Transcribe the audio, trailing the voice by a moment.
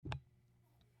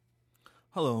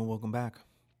Hello and welcome back.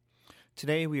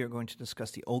 Today we are going to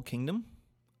discuss the Old Kingdom,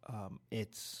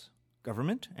 its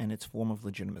government, and its form of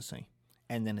legitimacy,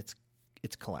 and then its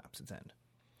collapse, its end.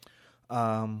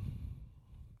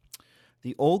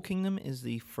 The Old Kingdom is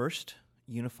the first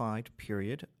unified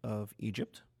period of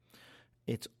Egypt.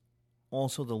 It's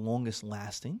also the longest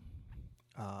lasting.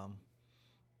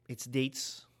 Its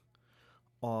dates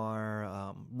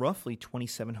are roughly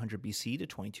 2700 BC to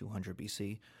 2200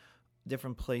 BC.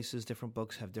 Different places, different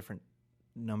books have different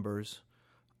numbers.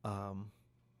 But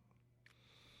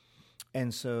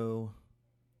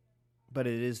it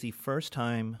is the first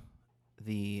time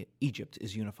the Egypt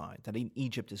is unified, that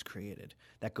Egypt is created.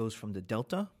 That goes from the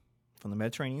delta, from the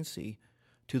Mediterranean Sea,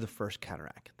 to the first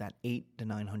cataract, that 800 to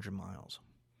 900 miles.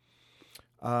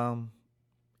 And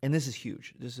this is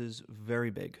huge. This is very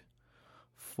big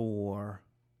for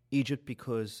Egypt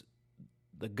because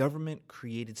the government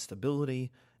created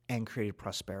stability and created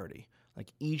prosperity.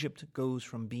 Like Egypt goes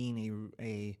from being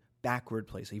a backward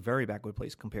place, a very backward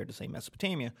place compared to, say,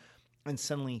 Mesopotamia, and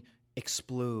suddenly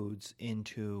explodes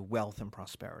into wealth and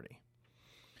prosperity.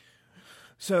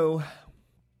 So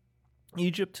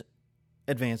Egypt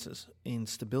advances in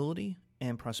stability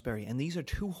and prosperity, and these are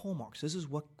two hallmarks. This is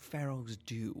what pharaohs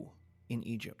do in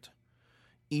Egypt.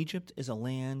 Egypt is a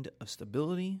land of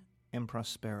stability and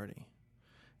prosperity.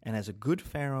 And as a good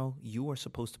pharaoh, you are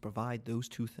supposed to provide those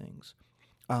two things.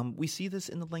 We see this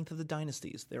in the length of the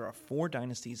dynasties. There are 4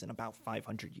 dynasties in about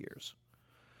 500 years,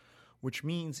 which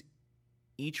means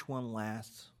each one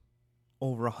lasts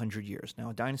over 100 years. Now,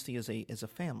 a dynasty is a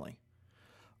family.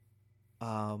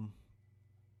 We'll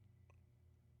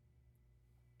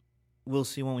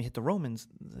see when we hit the Romans,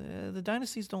 the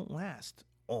dynasties don't last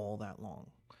all that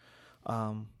long.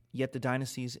 Yet the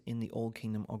dynasties in the Old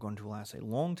Kingdom are going to last a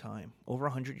long time, over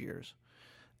 100 years,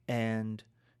 and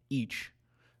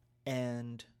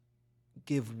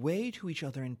give way to each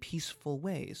other in peaceful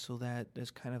ways so that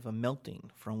there's kind of a melting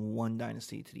from one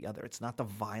dynasty to the other. It's not the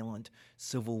violent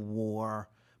civil war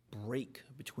break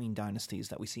between dynasties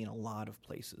that we see in a lot of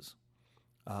places.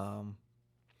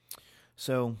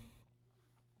 So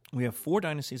we have 4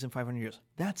 dynasties in 500 years.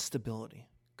 That's stability,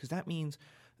 because that means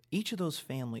each of those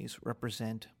families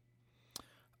represent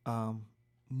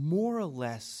more or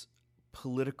less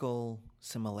political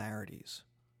similarities.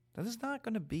 That is not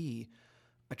going to be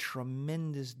a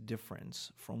tremendous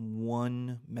difference from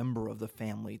one member of the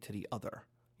family to the other.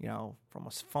 You know, from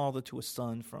a father to a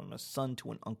son, from a son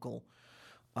to an uncle.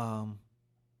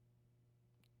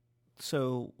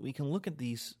 So we can look at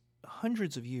these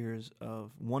hundreds of years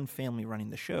of one family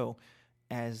running the show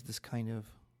as this kind of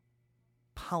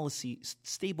policy,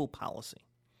 stable policy.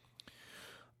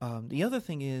 The other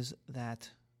thing is that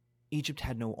Egypt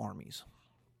had no armies.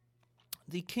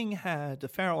 The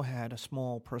pharaoh had a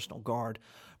small personal guard,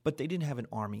 but they didn't have an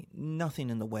army. Nothing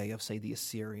in the way of, say, the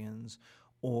Assyrians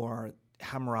or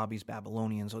Hammurabi's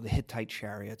Babylonians or the Hittite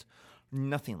chariots.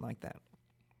 Nothing like that.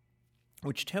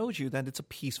 Which tells you that it's a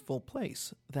peaceful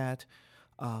place, that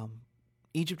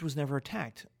Egypt was never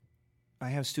attacked. I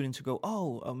have students who go,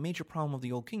 a major problem of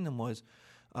the Old Kingdom was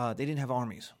they didn't have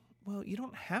armies. Well, you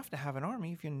don't have to have an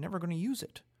army if you're never going to use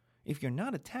it. If you're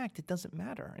not attacked, it doesn't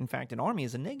matter. In fact, an army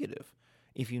is a negative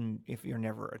if you're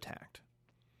never attacked.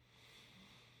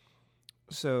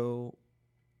 So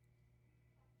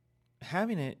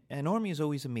having an army is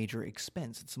always a major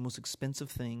expense. It's the most expensive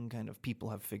thing kind of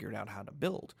people have figured out how to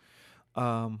build.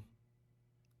 And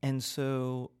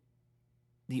so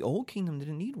the Old Kingdom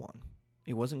didn't need one.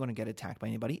 It wasn't going to get attacked by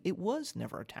anybody. It was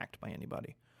never attacked by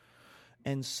anybody.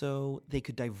 And so they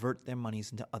could divert their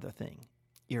monies into other things,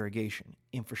 irrigation,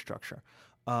 infrastructure.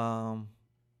 And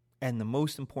the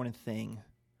most important thing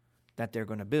that they're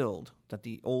going to build, that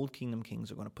the Old Kingdom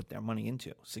kings are going to put their money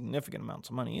into, significant amounts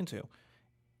of money into,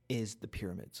 is the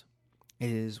pyramids. It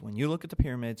is, when you look at the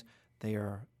pyramids, they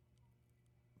are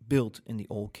built in the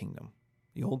Old Kingdom.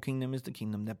 The Old Kingdom is the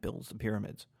kingdom that builds the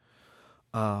pyramids.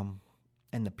 And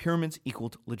the pyramids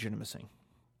equaled legitimacy.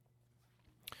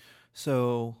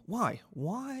 So why?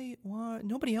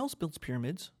 Nobody else builds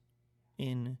pyramids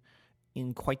in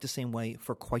quite the same way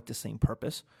for quite the same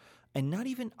purpose, and not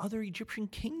even other Egyptian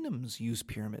kingdoms use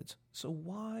pyramids. So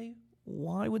why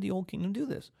would the Old Kingdom do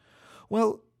this?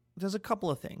 Well, there's a couple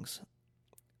of things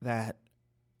that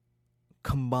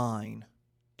combine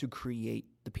to create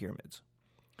the pyramids.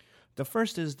 The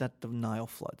first is that the Nile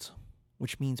floods,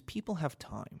 which means people have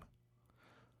time.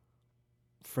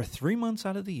 For 3 months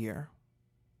out of the year,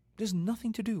 there's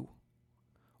nothing to do.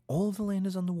 All of the land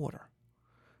is underwater.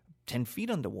 10 feet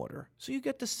underwater. So you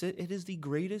get to sit. It is the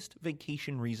greatest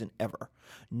vacation reason ever.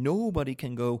 Nobody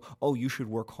can go, oh, you should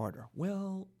work harder.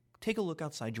 Well, take a look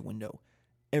outside your window.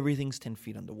 Everything's 10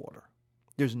 feet underwater.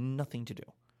 There's nothing to do.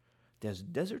 There's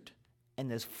desert and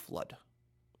there's flood.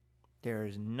 There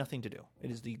is nothing to do.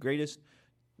 It is the greatest,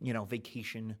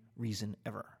 vacation reason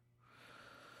ever.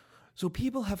 So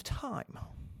people have time.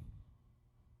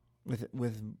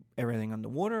 With everything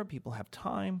underwater, people have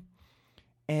time.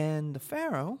 And the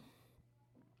Pharaoh,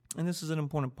 and this is an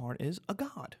important part, is a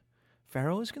god.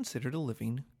 Pharaoh is considered a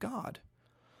living god.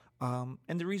 And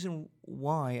the reason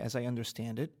why, as I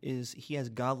understand it, is he has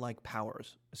godlike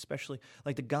powers, especially,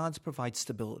 like the gods provide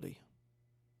stability.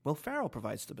 Well, Pharaoh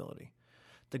provides stability.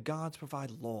 The gods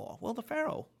provide law. Well, the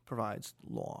Pharaoh provides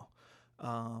law.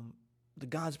 The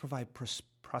gods provide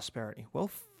prosperity.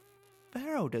 Well,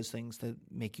 Pharaoh does things that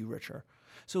make you richer.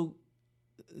 So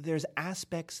there's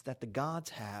aspects that the gods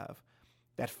have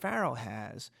that Pharaoh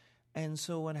has. And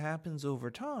so what happens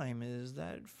over time is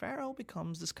that Pharaoh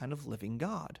becomes this kind of living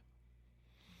god.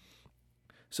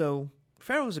 So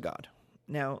Pharaoh is a god.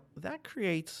 Now, that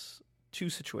creates two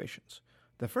situations.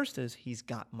 The first is he's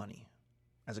got money.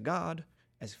 As a god,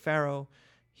 as Pharaoh,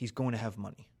 he's going to have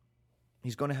money.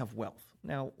 He's going to have wealth.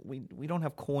 Now, we don't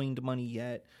have coined money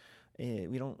yet.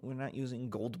 We're not using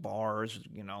gold bars,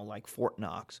 like Fort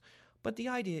Knox. But the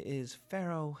idea is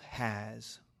Pharaoh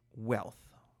has wealth.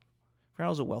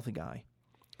 Pharaoh's a wealthy guy.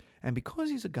 And because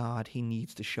he's a god, he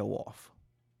needs to show off.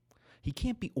 He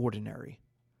can't be ordinary.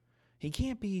 He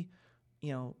can't be,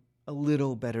 a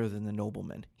little better than the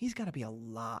nobleman. He's got to be a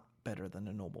lot better than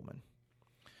the nobleman.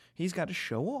 He's got to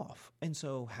show off. And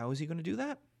so how is he going to do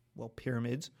that? Well,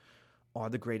 pyramids are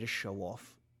the greatest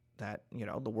show-off that,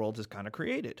 the world has kind of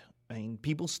created. I mean,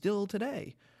 people still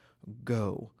today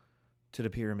go to the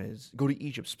pyramids, go to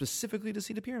Egypt specifically to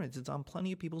see the pyramids. It's on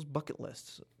plenty of people's bucket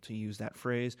lists, to use that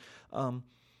phrase.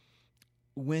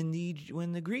 When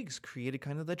the Greeks created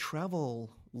kind of the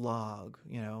travel log,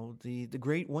 the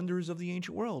great wonders of the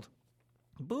ancient world,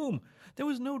 boom, there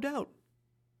was no doubt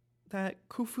that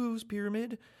Khufu's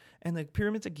pyramid and the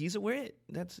pyramids at Giza were it.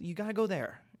 You got to go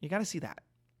there. You got to see that.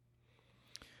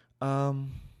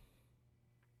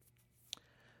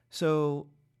 So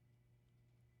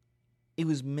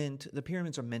the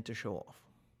pyramids are meant to show off.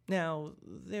 Now,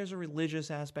 there's a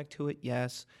religious aspect to it,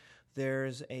 yes.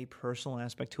 There's a personal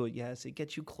aspect to it, yes. It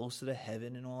gets you closer to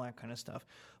heaven and all that kind of stuff.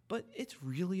 But it's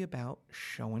really about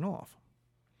showing off.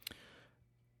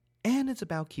 And it's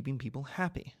about keeping people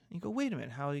happy. You go, wait a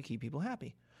minute, how do you keep people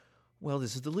happy? Well,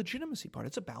 this is the legitimacy part.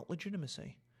 It's about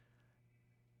legitimacy.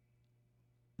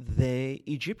 The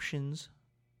Egyptians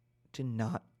did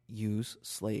not use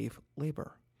slave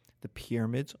labor. The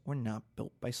pyramids were not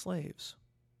built by slaves.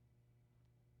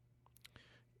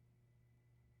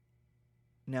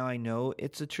 Now, I know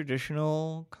it's a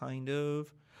traditional kind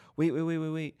of, wait.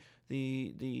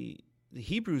 The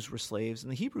Hebrews were slaves,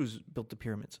 and the Hebrews built the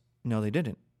pyramids. No, they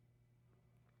didn't.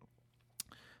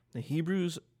 The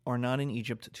Hebrews are not in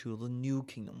Egypt till the New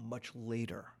Kingdom, much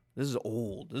later. This is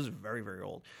old. This is very, very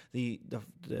old.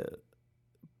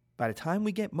 By the time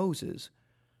we get Moses,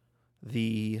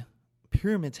 the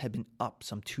pyramids had been up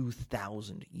some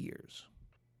 2,000 years.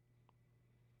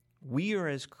 We are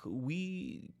as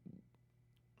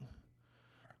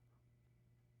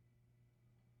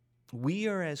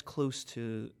close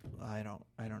to, I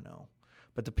don't know,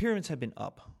 but the pyramids have been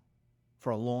up for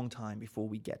a long time before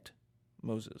we get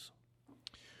Moses.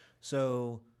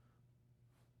 So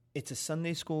it's a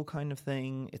Sunday school kind of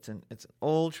thing. It's an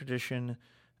old tradition.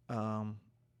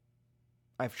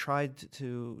 I've tried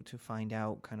to find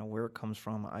out kind of where it comes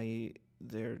from.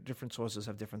 There different sources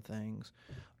have different things,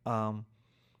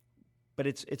 but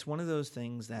it's one of those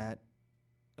things that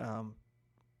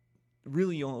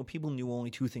really people knew only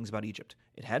two things about Egypt.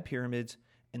 It had pyramids,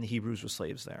 and the Hebrews were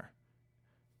slaves there.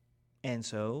 And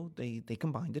so they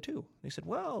combined the two. They said,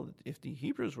 well, if the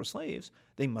Hebrews were slaves,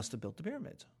 they must have built the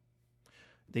pyramids.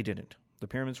 They didn't. The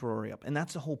pyramids were already up. And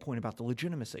that's the whole point about the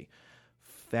legitimacy.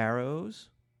 Pharaohs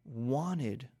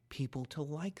wanted people to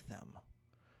like them.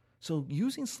 So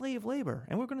using slave labor,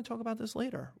 and we're going to talk about this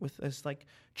later with this like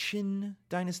Qin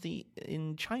dynasty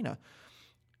in China,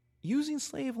 using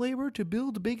slave labor to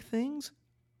build big things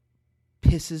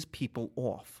pisses people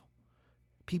off.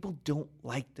 People don't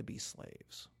like to be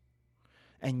slaves.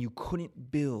 And you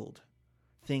couldn't build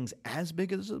things as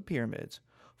big as the pyramids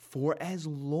for as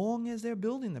long as they're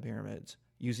building the pyramids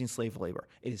using slave labor.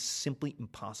 It is simply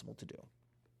impossible to do.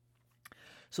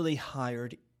 So they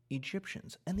hired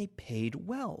Egyptians, and they paid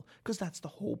well, because that's the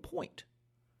whole point,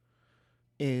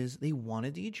 is they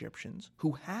wanted the Egyptians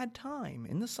who had time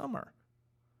in the summer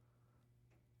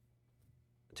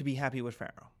to be happy with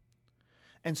Pharaoh.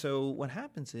 And so what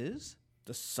happens is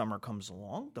the summer comes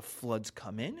along, the floods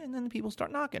come in, and then the people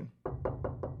start knocking.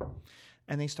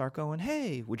 And they start going,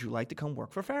 hey, would you like to come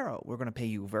work for Pharaoh? We're going to pay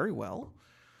you very well.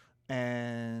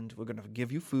 And we're going to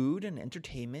give you food and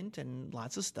entertainment and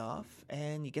lots of stuff.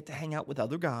 And you get to hang out with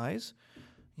other guys.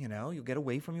 You know, you'll get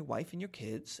away from your wife and your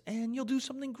kids. And you'll do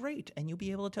something great. And you'll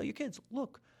be able to tell your kids,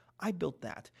 look, I built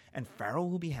that. And Pharaoh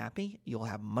will be happy. You'll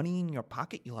have money in your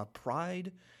pocket. You'll have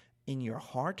pride in your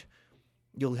heart.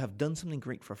 You'll have done something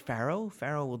great for Pharaoh.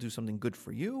 Pharaoh will do something good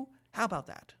for you. How about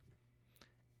that?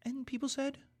 And people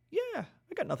said, yeah,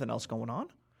 I got nothing else going on.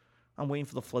 I'm waiting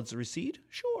for the floods to recede.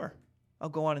 Sure. I'll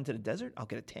go out into the desert. I'll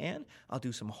get a tan. I'll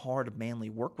do some hard, manly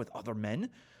work with other men.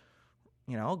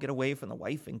 You know, I'll get away from the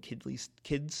wife and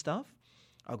kid stuff.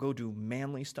 I'll go do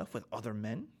manly stuff with other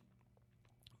men.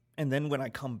 And then when I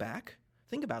come back,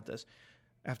 think about this.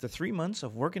 After 3 months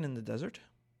of working in the desert,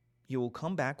 you will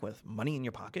come back with money in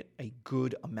your pocket, a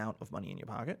good amount of money in your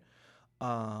pocket,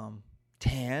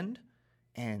 tanned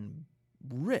and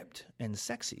ripped and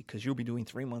sexy, because you'll be doing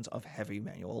 3 months of heavy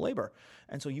manual labor.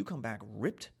 And so you come back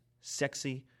ripped,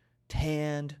 sexy,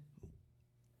 tanned,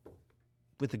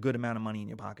 with a good amount of money in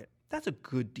your pocket. That's a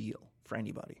good deal for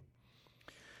anybody.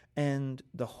 And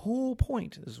the whole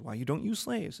point, this is why you don't use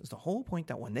slaves, is the whole point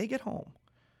that when they get home,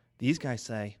 these guys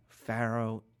say,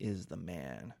 Pharaoh is the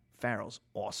man. Pharaoh's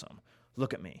awesome.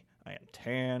 Look at me. I am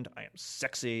tanned. I am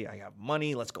sexy. I have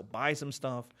money. Let's go buy some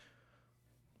stuff.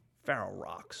 Pharaoh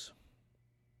rocks.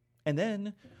 And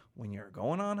then when you're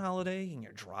going on holiday and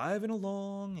you're driving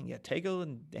along and you take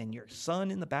and your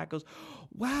son in the back goes,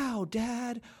 wow,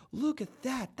 Dad, look at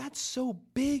that. That's so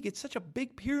big. It's such a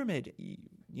big pyramid.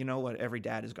 You know what every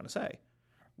dad is going to say?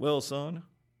 Well, son,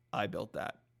 I built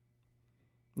that.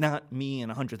 Not me and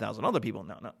 100,000 other people.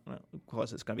 No. Of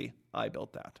course, it's going to be, I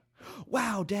built that.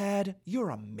 Wow, Dad, you're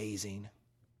amazing.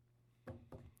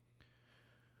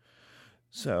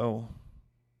 So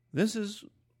this is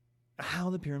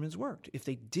how the pyramids worked. If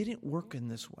they didn't work in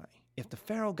this way, if the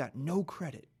pharaoh got no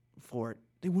credit for it,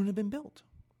 they wouldn't have been built.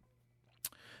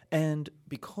 And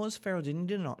because pharaoh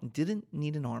didn't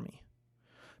need an army,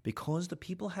 because the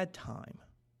people had time,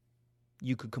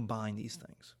 you could combine these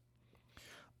things.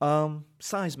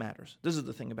 Size matters. This is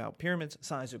the thing about pyramids.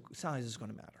 Size is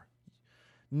going to matter.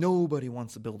 Nobody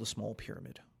wants to build a small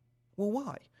pyramid. Well,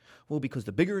 why? Well, because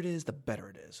the bigger it is, the better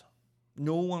it is.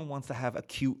 No one wants to have a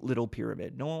cute little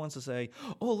pyramid. No one wants to say,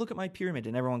 oh, look at my pyramid.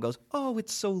 And everyone goes, oh,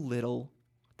 it's so little.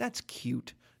 That's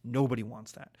cute. Nobody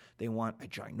wants that. They want a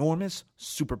ginormous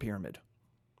super pyramid.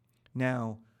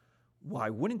 Now, why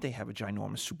wouldn't they have a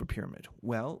ginormous super pyramid?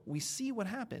 Well, we see what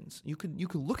happens. You can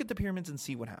look at the pyramids and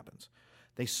see what happens.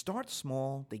 They start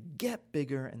small, they get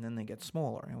bigger, and then they get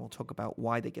smaller. And we'll talk about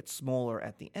why they get smaller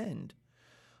at the end.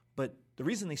 But the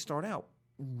reason they start out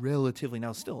relatively,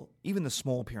 now still, even the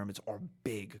small pyramids are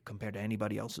big compared to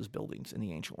anybody else's buildings in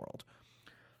the ancient world.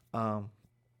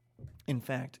 In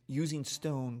fact, using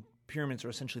stone, pyramids are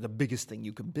essentially the biggest thing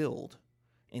you can build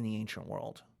in the ancient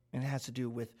world. And it has to do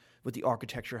with the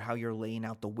architecture, how you're laying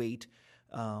out the weight,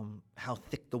 how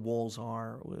thick the walls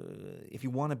are. If you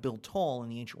want to build tall in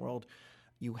the ancient world,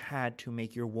 you had to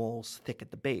make your walls thick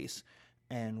at the base.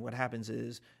 And what happens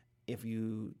is, if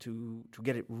you to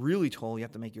get it really tall, you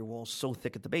have to make your walls so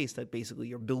thick at the base that basically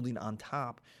you're building on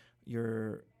top.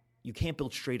 You can't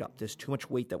build straight up. There's too much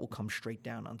weight that will come straight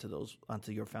down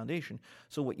onto your foundation.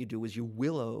 So what you do is you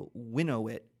winnow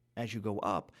it as you go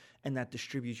up, and that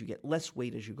distributes. You get less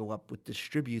weight as you go up, which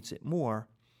distributes it more.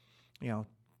 You know,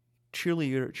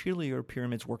 cheerleader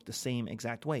pyramids work the same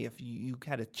exact way. If you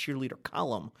had a cheerleader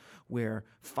column where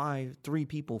 4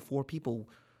 people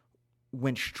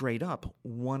went straight up,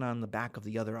 one on the back of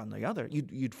the other on the other,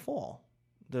 you'd fall.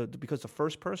 Because the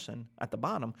first person at the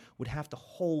bottom would have to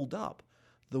hold up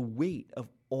the weight of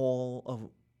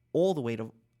all the weight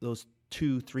of those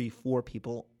 2, 3, 4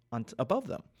 people above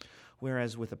them.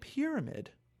 Whereas with a pyramid,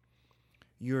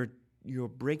 you're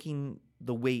breaking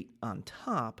the weight on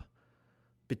top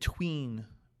between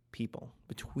people,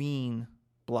 between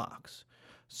blocks,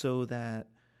 so that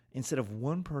instead of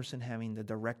one person having the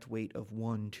direct weight of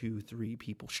 1, 2, 3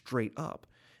 people straight up,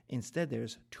 instead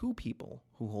there's 2 people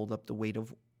who hold up the weight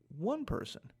of 1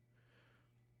 person.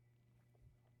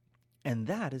 And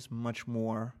that is much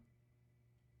more,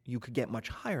 you could get much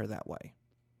higher that way.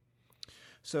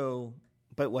 So,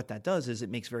 but what that does is it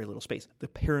makes very little space. The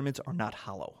pyramids are not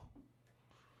hollow.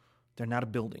 They're not a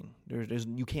building.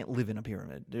 You can't live in a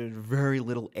pyramid. There's very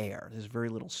little air. There's very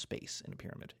little space in a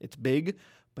pyramid. It's big,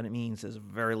 but it means there's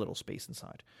very little space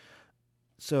inside.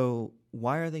 So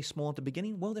why are they small at the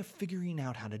beginning? Well, they're figuring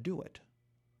out how to do it.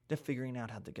 They're figuring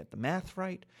out how to get the math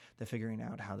right. They're figuring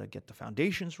out how to get the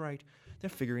foundations right. They're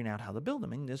figuring out how to build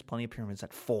them. And there's plenty of pyramids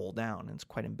that fall down, and it's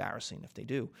quite embarrassing if they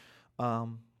do.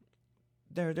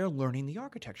 they're learning the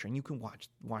architecture, and you can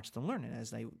watch them learn it.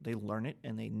 As they learn it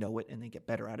and they know it and they get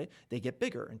better at it, they get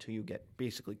bigger until you get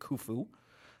basically Khufu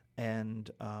and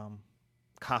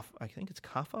I think it's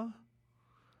Kaffa.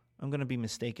 I'm going to be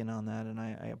mistaken on that, and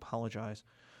I apologize.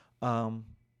 But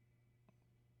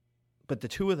the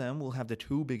two of them will have the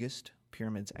two biggest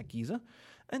pyramids at Giza,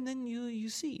 and then you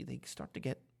see they start to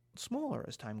get smaller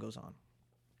as time goes on.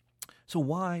 So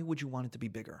why would you want it to be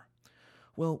bigger?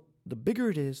 Well, the bigger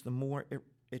it is, the more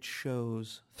it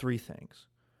shows three things.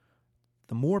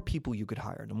 The more people you could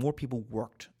hire, the more people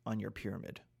worked on your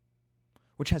pyramid,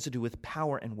 which has to do with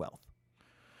power and wealth.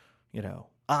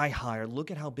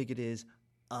 Look at how big it is,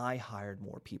 I hired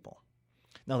more people.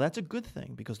 Now, that's a good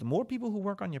thing, because the more people who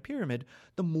work on your pyramid,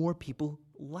 the more people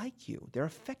like you. They're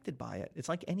affected by it. It's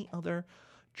like any other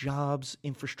jobs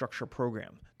infrastructure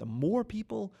program. The more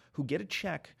people who get a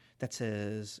check that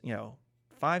says,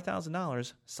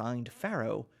 $5,000 signed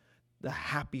Pharaoh, the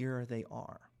happier they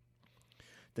are.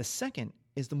 The second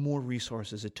is the more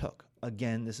resources it took.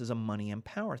 Again, this is a money and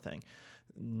power thing.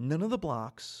 None of the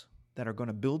blocks that are going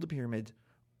to build the pyramid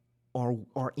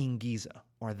are in Giza,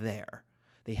 are there.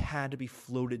 They had to be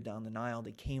floated down the Nile.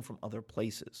 They came from other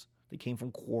places. They came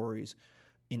from quarries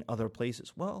in other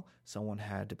places. Well, someone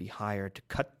had to be hired to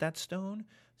cut that stone.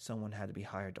 Someone had to be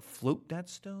hired to float that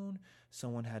stone.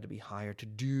 Someone had to be hired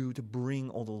to bring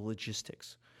all the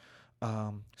logistics.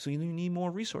 So you need more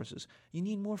resources. You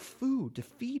need more food to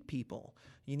feed people.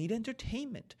 You need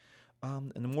entertainment.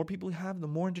 And the more people you have, the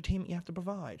more entertainment you have to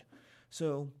provide.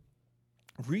 So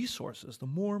resources, the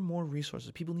more and more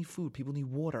resources. People need food. People need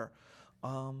water.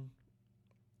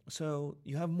 So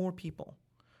you have more people.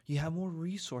 You have more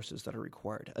resources that are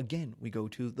required. Again, we go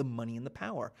to the money and the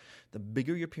power. The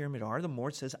bigger your pyramid are, the more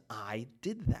it says, I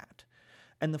did that.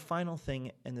 And the final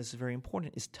thing, and this is very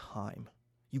important, is time.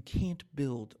 You can't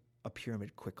build a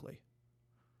pyramid quickly.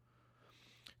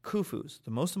 Khufu's,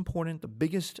 the most important, the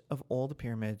biggest of all the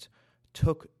pyramids,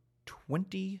 took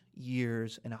 20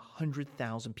 years and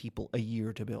 100,000 people a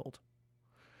year to build.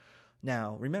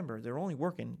 Now, remember, they're only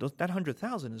working, that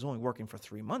 100,000 is only working for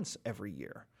 3 months every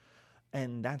year.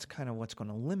 And that's kind of what's going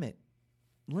to limit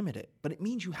it. But it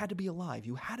means you had to be alive.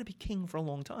 You had to be king for a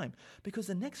long time, because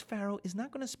the next pharaoh is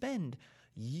not going to spend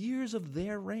years of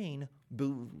their reign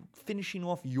finishing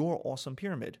off your awesome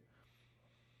pyramid.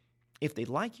 If they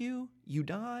like you, you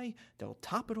die, they'll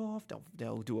top it off,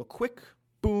 they'll do a quick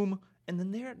boom, and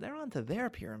then they're onto their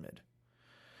pyramid.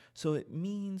 So it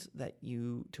means that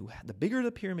the bigger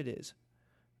the pyramid is,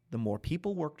 the more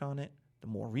people worked on it, the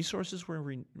more resources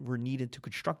were needed to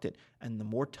construct it, and the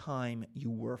more time you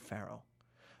were pharaoh.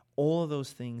 All of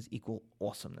those things equal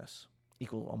awesomeness,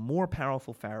 equal a more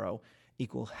powerful pharaoh,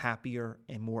 equal happier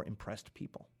and more impressed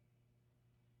people.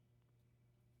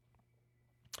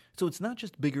 So it's not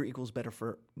just bigger equals better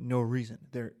for no reason.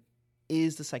 There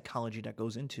is the psychology that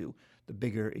goes into the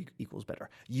bigger equals better.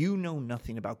 You know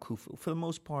nothing about Khufu. For the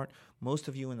most part, most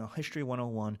of you in the History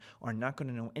 101 are not going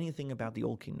to know anything about the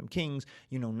Old Kingdom kings.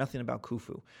 You know nothing about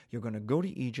Khufu. You're going to go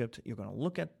to Egypt, you're going to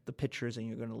look at the pictures, and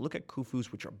you're going to look at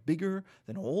Khufu's, which are bigger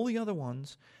than all the other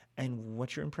ones. And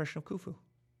what's your impression of Khufu?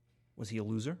 Was he a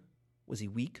loser? Was he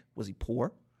weak? Was he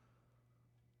poor?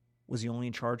 Was he only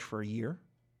in charge for a year?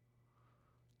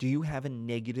 Do you have a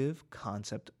negative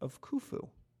concept of Khufu?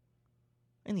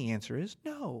 And the answer is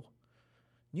no.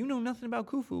 You know nothing about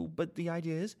Khufu, but the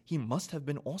idea is he must have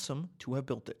been awesome to have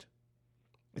built it.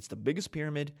 It's the biggest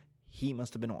pyramid. He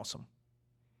must have been awesome.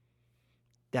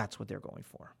 That's what they're going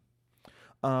for.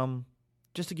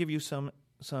 Just to give you some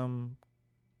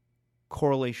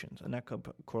correlations, and not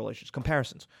correlations,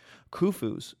 comparisons.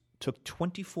 Khufu's took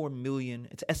 24 million,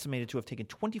 it's estimated to have taken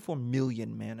 24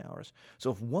 million man-hours.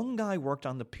 So if one guy worked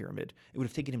on the pyramid, it would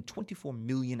have taken him 24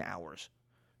 million hours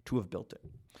to have built it.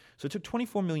 So it took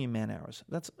 24 million man-hours.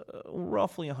 That's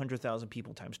roughly 100,000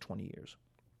 people times 20 years.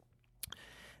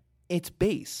 Its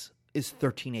base is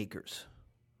 13 acres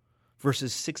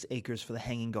versus 6 acres for the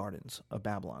Hanging Gardens of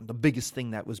Babylon, the biggest thing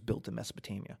that was built in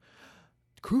Mesopotamia.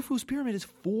 Khufu's pyramid is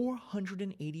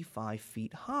 485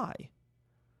 feet high,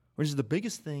 which is the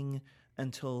biggest thing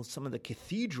until some of the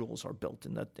cathedrals are built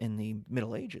in the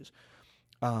Middle Ages.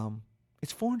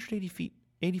 It's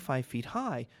 485 feet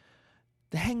high.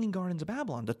 The Hanging Gardens of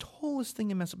Babylon, the tallest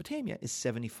thing in Mesopotamia, is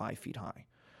 75 feet high.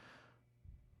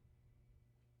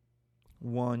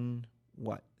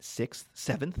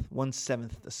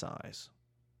 1/7th the size.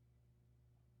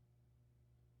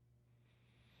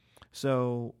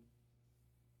 So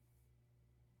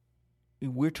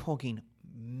we're talking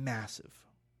massive.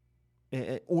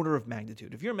 Order of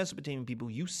magnitude. If you're a Mesopotamian people,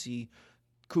 you see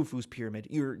Khufu's pyramid,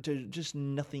 there's just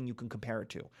nothing you can compare it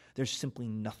to. There's simply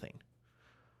nothing.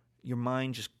 Your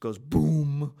mind just goes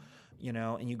boom,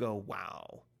 and you go,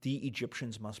 wow, the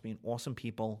Egyptians must be an awesome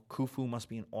people. Khufu must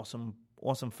be an awesome,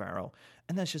 awesome pharaoh.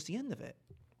 And that's just the end of it.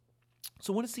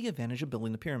 So what is the advantage of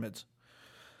building the pyramids?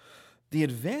 The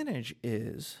advantage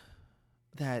is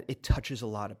that it touches a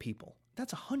lot of people.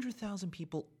 That's 100,000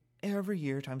 people every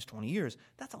year times 20 years.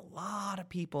 That's a lot of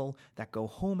people that go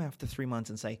home after 3 months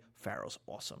and say, Pharaoh's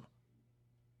awesome.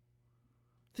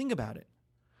 Think about it.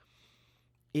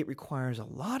 It requires a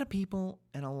lot of people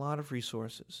and a lot of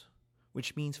resources,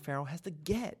 which means Pharaoh has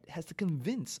to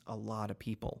convince a lot of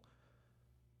people.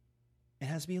 It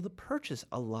has to be able to purchase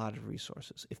a lot of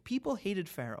resources. If people hated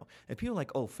Pharaoh, if people were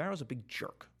like, oh, Pharaoh's a big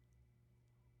jerk,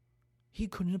 he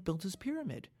couldn't have built his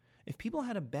pyramid. If people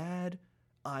had a bad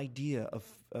idea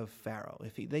of Pharaoh,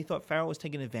 if they thought Pharaoh was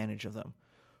taking advantage of them,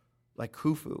 like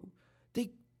Khufu,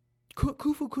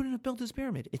 Khufu couldn't have built his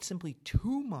pyramid. It's simply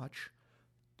too much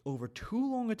over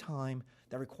too long a time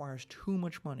that requires too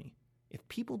much money. If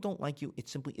people don't like you, it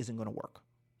simply isn't going to work.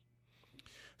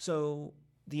 So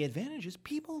the advantage is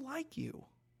people like you.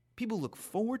 People look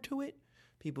forward to it.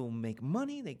 People make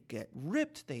money. They get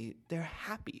ripped. They're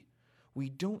happy. We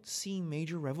don't see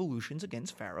major revolutions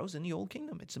against pharaohs in the Old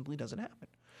Kingdom. It simply doesn't happen.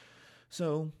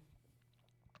 So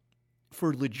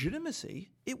for legitimacy,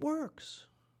 it works.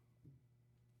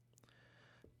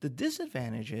 The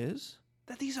disadvantage is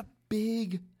that these are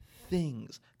big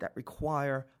things that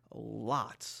require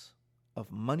lots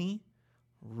of money,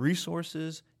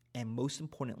 resources, and most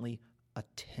importantly,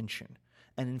 attention.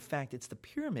 And in fact, it's the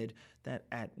pyramid that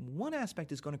at one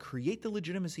aspect is going to create the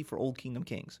legitimacy for Old Kingdom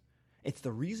kings. It's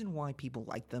the reason why people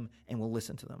like them and will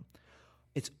listen to them.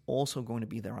 It's also going to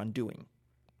be their undoing,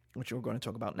 which we're going to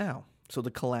talk about now. So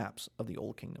the collapse of the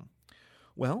Old Kingdom.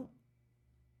 Well,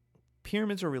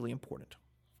 pyramids are really important.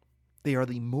 They are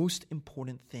the most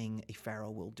important thing a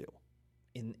pharaoh will do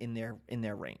in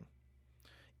their reign.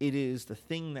 It is the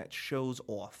thing that shows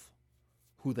off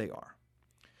who they are.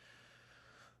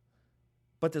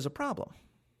 But there's a problem.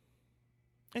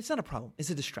 It's not a problem.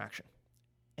 It's a distraction.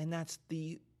 And that's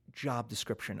the job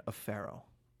description of Pharaoh.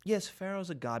 Yes, Pharaoh's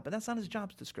a god, but that's not his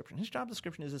job description. His job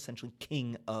description is essentially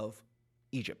king of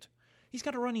Egypt. He's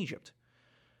got to run Egypt.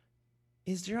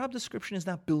 His job description is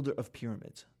not builder of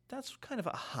pyramids. That's kind of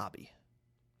a hobby.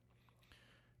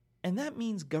 And that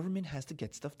means government has to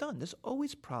get stuff done. There's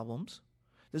always problems.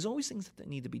 There's always things that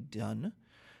need to be done.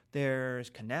 There's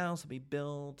canals to be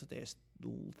built. There's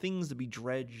things to be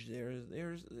dredged.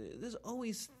 There's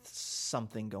always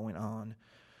something going on.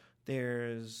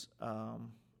 There's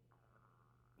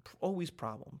always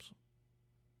problems.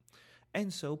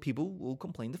 And so people will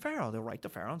complain to Pharaoh. They'll write to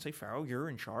Pharaoh and say, Pharaoh, you're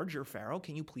in charge. You're Pharaoh.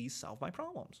 Can you please solve my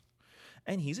problems?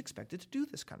 And he's expected to do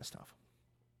this kind of stuff.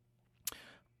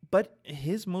 But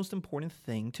his most important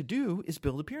thing to do is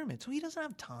build a pyramid. So he doesn't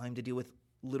have time to deal with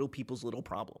little people's little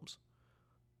problems.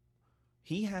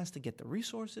 He has to get the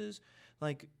resources.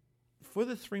 Like, for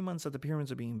the 3 months that the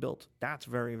pyramids are being built, that's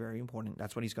very, very important.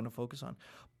 That's what he's going to focus on.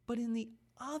 But in the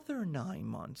other 9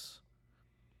 months,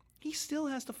 he still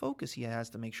has to focus. He has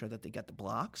to make sure that they get the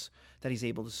blocks, that he's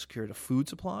able to secure the food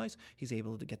supplies, he's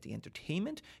able to get the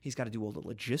entertainment, he's got to do all the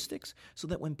logistics, so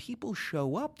that when people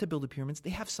show up to build the pyramids, they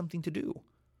have something to do.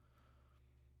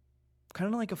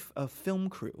 Kind of like a film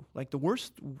crew. Like, the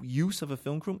worst use of a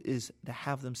film crew is to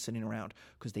have them sitting around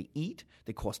because they eat,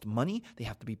 they cost money, they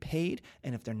have to be paid,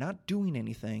 and if they're not doing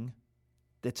anything,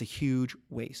 that's a huge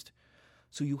waste.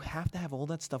 So you have to have all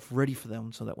that stuff ready for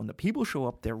them so that when the people show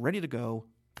up, they're ready to go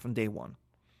from day one.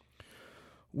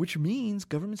 Which means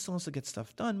government still has to get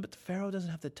stuff done, but the pharaoh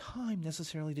doesn't have the time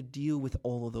necessarily to deal with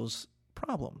all of those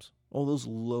problems, all those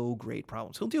low-grade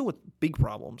problems. He'll deal with big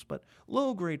problems, but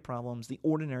low-grade problems, the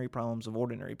ordinary problems of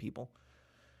ordinary people,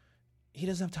 he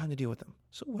doesn't have time to deal with them.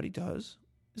 So what he does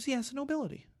is he asks the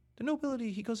nobility. The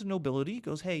nobility, he goes to nobility, he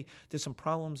goes, hey, there's some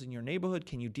problems in your neighborhood.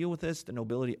 Can you deal with this? The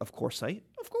nobility, of course, say,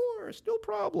 of course, no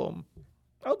problem.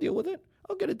 I'll deal with it.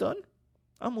 I'll get it done.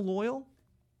 I'm loyal.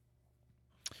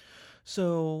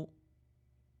 So,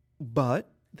 but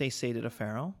they say to the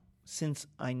pharaoh, since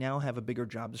I now have a bigger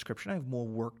job description, I have more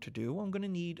work to do, I'm going to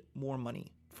need more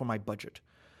money for my budget.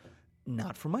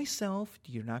 Not for myself.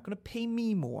 You're not going to pay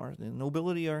me more. The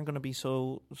nobility aren't going to be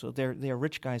so they're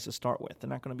rich guys to start with. They're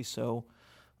not going to be so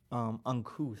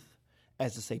uncouth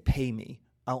as to say, pay me.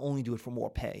 I'll only do it for more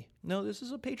pay. No, this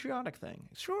is a patriotic thing.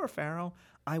 Sure, Pharaoh,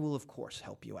 I will, of course,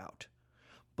 help you out.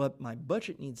 But my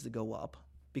budget needs to go up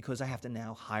because I have to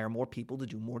now hire more people to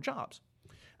do more jobs.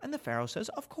 And the pharaoh says,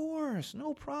 of course,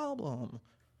 no problem.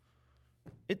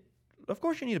 Of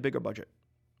course you need a bigger budget.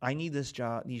 I need these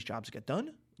jobs to get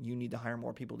done. You need to hire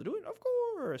more people to do it. Of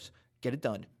course. Get it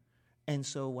done. And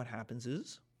so what happens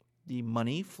is the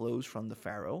money flows from the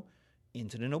pharaoh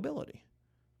into the nobility.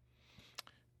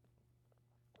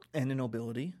 And the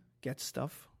nobility gets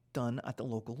stuff done at the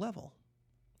local level.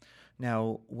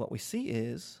 Now, what we see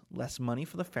is less money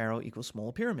for the pharaoh equals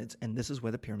smaller pyramids, and this is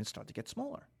where the pyramids start to get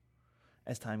smaller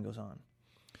as time goes on.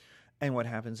 And what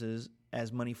happens is,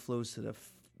 as money flows to the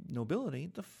nobility,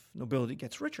 the nobility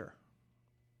gets richer.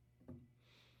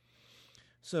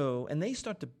 So, and they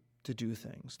start to do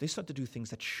things. They start to do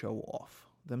things that show off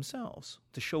themselves,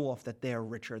 to show off that they're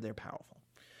richer, they're powerful.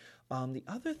 The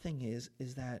other thing is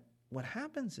that what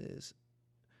happens is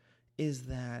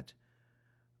that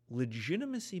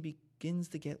legitimacy begins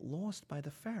to get lost by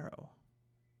the pharaoh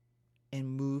and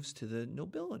moves to the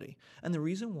nobility. And the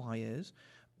reason why is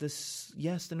this: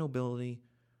 yes, the nobility,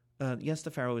 yes,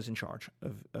 the pharaoh is in charge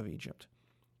of Egypt,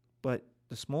 but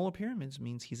the smaller pyramids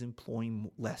means he's employing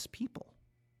less people.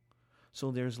 So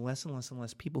there's less and less and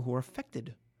less people who are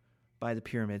affected by the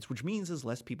pyramids, which means there's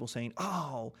less people saying,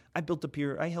 "Oh,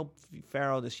 I helped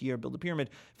Pharaoh this year build a pyramid.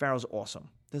 Pharaoh's awesome."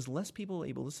 There's less people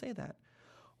able to say that.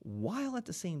 While at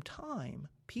the same time,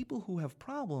 people who have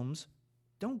problems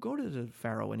don't go to the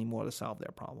pharaoh anymore to solve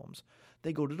their problems.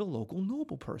 They go to the local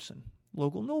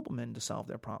noblemen to solve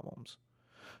their problems.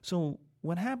 So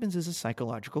what happens is a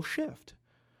psychological shift.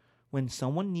 When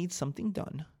someone needs something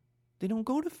done, they don't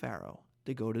go to pharaoh.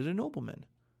 They go to the nobleman.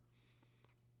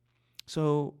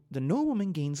 So the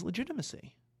nobleman gains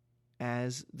legitimacy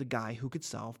as the guy who could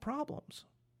solve problems.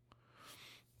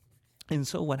 And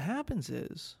so what happens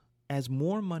is, as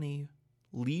more money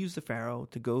leaves the pharaoh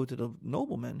to go to the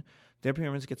nobleman, their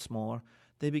pyramids get smaller.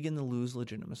 They begin to lose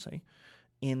legitimacy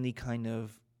in the kind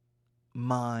of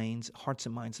hearts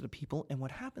and minds of the people. And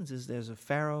what happens is there's a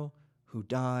pharaoh who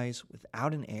dies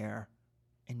without an heir,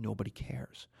 and nobody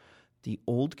cares. The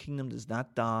old kingdom does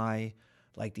not die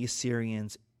like the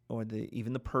Assyrians or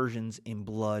even the Persians in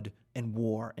blood and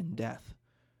war and death.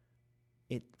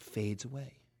 It fades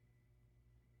away.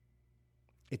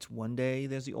 It's one day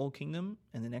there's the old kingdom,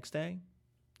 and the next day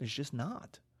there's just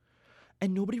not.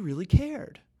 And nobody really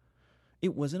cared.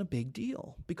 It wasn't a big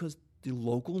deal because the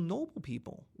local noble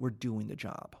people were doing the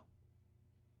job.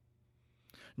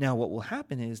 Now, what will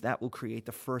happen is that will create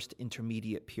the first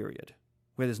intermediate period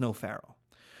where there's no pharaoh.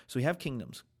 So we have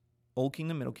kingdoms: Old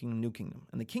Kingdom, Middle Kingdom, New Kingdom.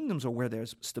 And the kingdoms are where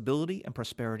there's stability and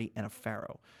prosperity and a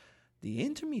pharaoh. The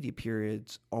intermediate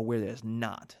periods are where there's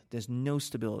not. There's no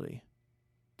stability.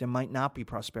 There might not be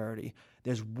prosperity.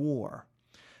 There's war.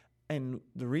 And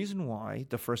the reason why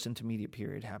the first intermediate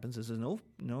period happens is there's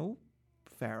no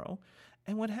pharaoh.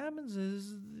 And what happens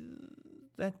is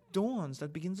that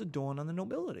begins to dawn on the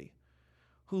nobility,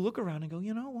 who look around and go,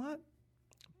 you know what?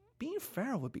 Being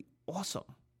pharaoh would be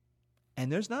awesome.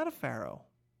 And there's not a pharaoh.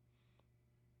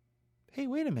 Hey,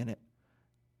 wait a minute.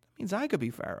 That means I could be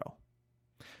pharaoh.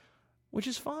 Which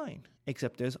is fine,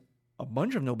 except there's a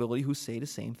bunch of nobility who say the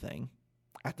same thing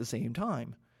at the same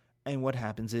time. And what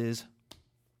happens is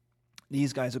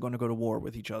these guys are going to go to war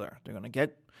with each other. They're going to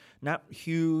get not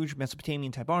huge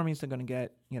Mesopotamian type armies. They're going to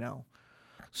get,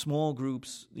 small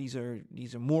groups. These are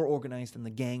more organized than the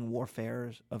gang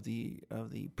warfare of the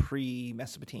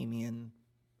pre-Mesopotamian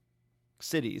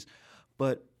cities.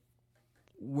 But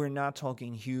we're not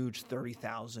talking huge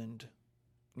 30,000,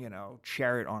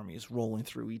 chariot armies rolling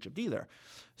through Egypt either.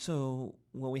 So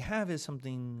what we have is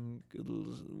something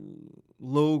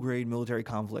low-grade military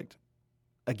conflict,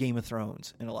 a Game of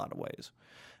Thrones in a lot of ways.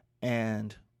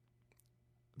 And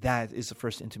that is the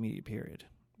first intermediate period.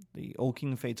 The Old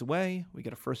Kingdom fades away. We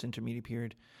get a first intermediate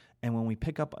period. And when we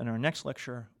pick up in our next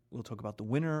lecture, we'll talk about the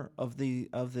winner of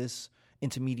this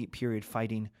intermediate period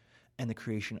fighting and the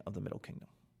creation of the Middle Kingdom.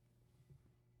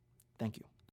 Thank you.